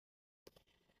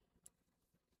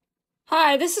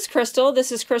Hi, this is Crystal.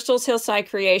 This is Crystal's Hillside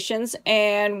Creations,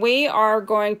 and we are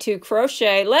going to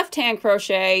crochet, left-hand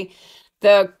crochet,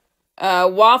 the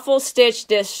waffle stitch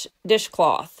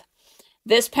dishcloth.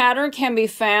 This pattern can be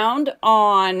found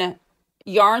on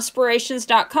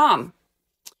yarnspirations.com.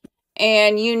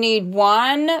 And you need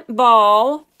one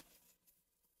ball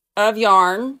of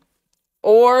yarn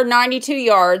or 92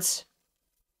 yards.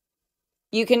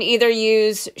 You can either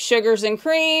use sugars and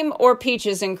cream or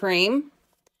peaches and cream.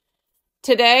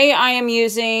 Today I am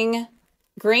using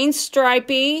green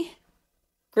stripes,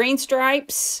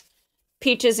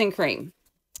 peaches and cream.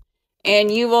 And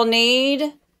you will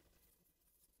need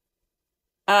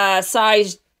a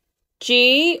size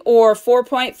G or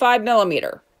 4.5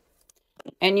 millimeter.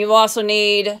 And you will also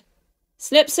need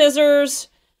snip scissors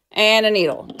and a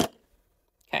needle.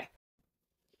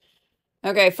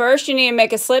 Okay, first you need to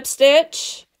make a slip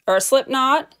stitch or a slip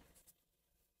knot.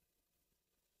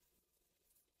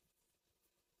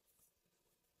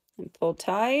 And pull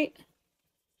tight.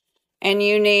 And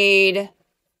you need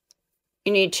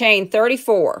chain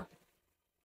 34.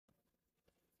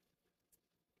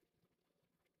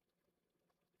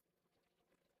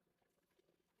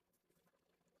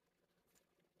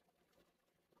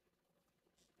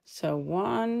 So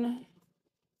 1,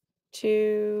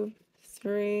 2,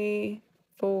 3,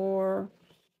 4,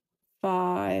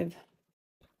 5.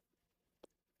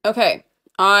 Okay,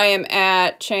 I am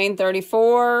at chain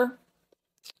 34.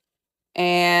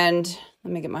 And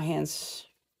let me get my hands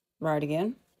right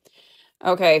again.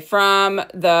 Okay, from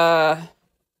the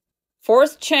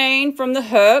 4th chain from the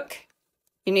hook,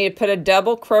 you need to put a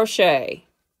double crochet.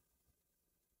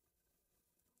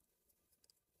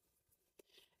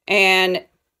 And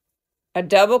a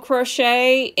double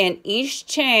crochet in each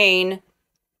chain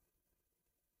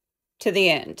to the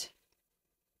end.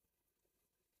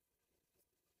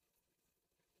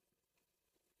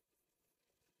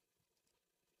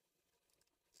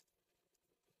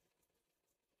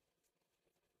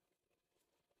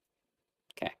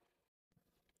 Okay.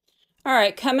 All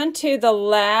right, coming to the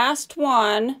last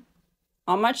one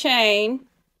on my chain,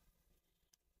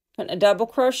 putting a double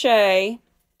crochet.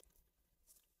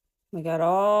 We got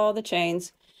all the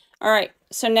chains. All right,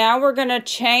 so now we're going to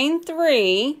chain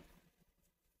 3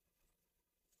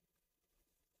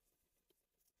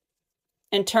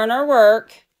 and turn our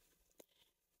work.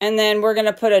 And then we're going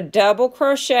to put a double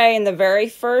crochet in the very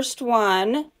first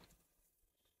one.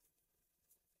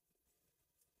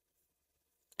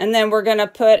 And then we're going to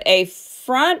put a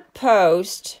front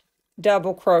post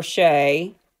double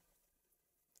crochet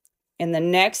in the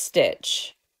next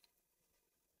stitch.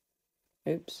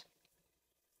 Oops.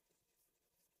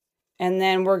 And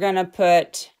then we're going to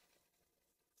put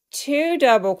 2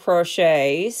 double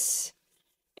crochets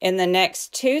in the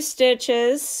next 2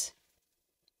 stitches.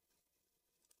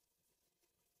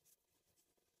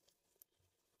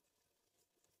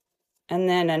 And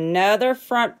then another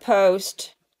front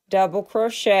post double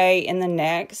crochet in the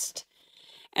next,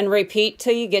 and repeat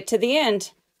till you get to the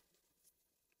end.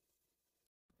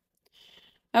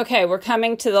 Okay, we're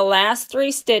coming to the last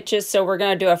 3 stitches, so we're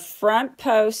going to do a front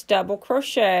post double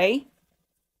crochet,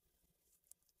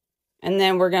 and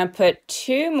then we're going to put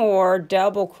 2 more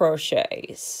double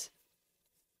crochets.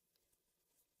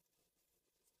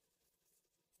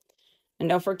 And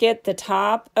don't forget the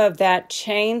top of that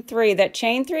chain 3. That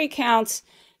chain 3 counts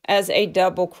as a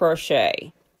double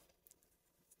crochet.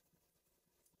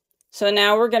 So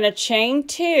now we're going to chain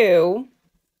 2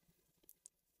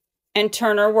 and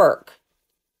turn our work.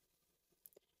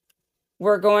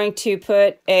 We're going to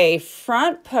put a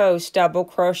front post double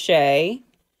crochet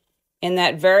in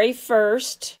that very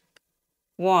first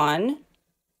one.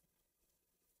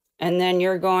 And then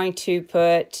you're going to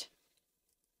put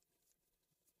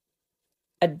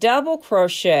a double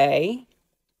crochet.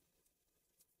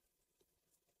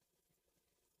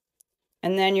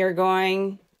 And then you're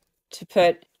going to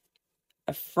put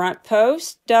a front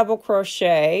post double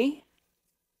crochet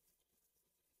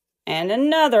and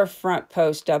another front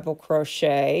post double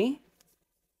crochet.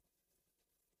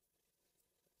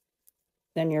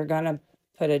 Then you're going to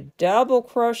put a double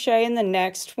crochet in the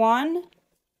next one.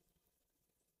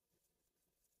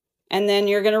 And then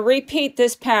you're going to repeat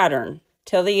this pattern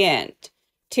till the end.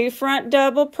 2 front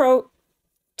double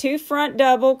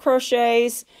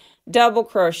crochets, double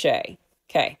crochet.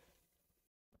 Okay.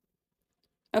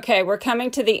 Okay, we're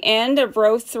coming to the end of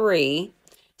row 3.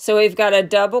 So we've got a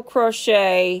double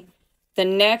crochet. The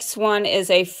next one is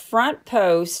a front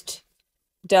post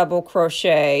double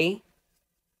crochet.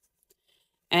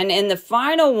 And in the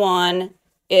final one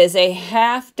is a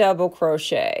half double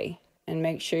crochet. And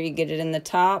make sure you get it in the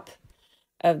top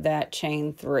of that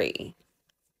chain 3.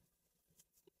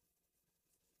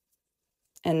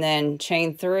 and then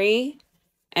chain 3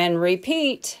 and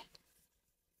repeat,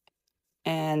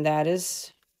 and that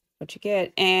is what you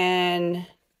get. And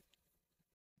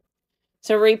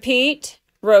so repeat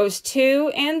rows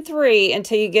 2 and 3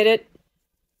 until you get it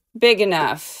big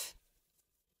enough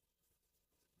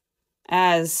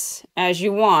as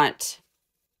you want.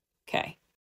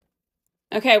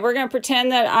 Okay, we're going to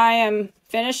pretend that I am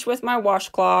finished with my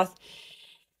washcloth.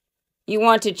 You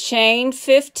want to chain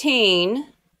 15,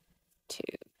 2,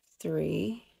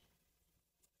 3,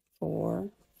 4,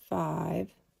 5,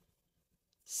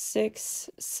 6,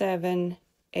 7,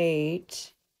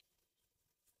 8,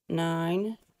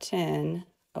 9, 10,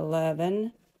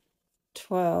 11,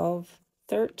 12,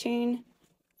 13,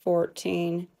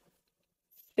 14,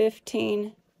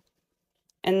 15,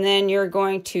 and then you're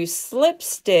going to slip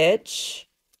stitch.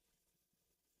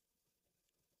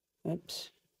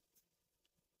 Oops.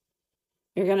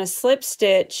 You're going to slip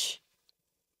stitch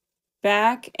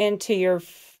back into your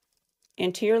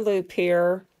loop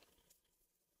here.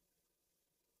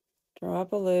 Draw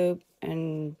up a loop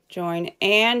and join,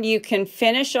 and you can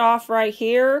finish off right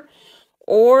here,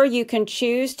 or you can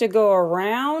choose to go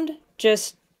around.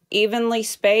 Just evenly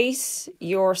space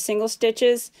your single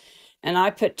stitches, and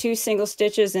I put 2 single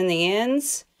stitches in the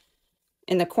ends,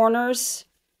 in the corners,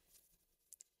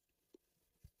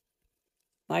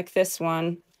 like this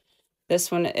one. This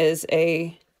one is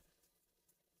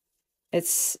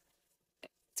it's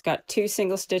got 2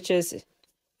 single stitches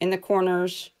in the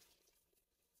corners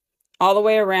all the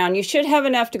way around. You should have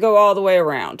enough to go all the way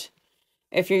around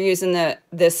if you're using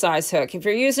this size hook. If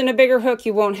you're using a bigger hook,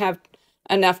 you won't have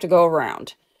enough to go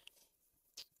around.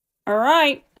 All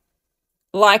right.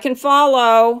 Like and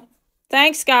follow.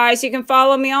 Thanks, guys. You can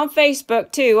follow me on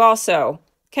Facebook too also.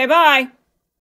 Okay, bye.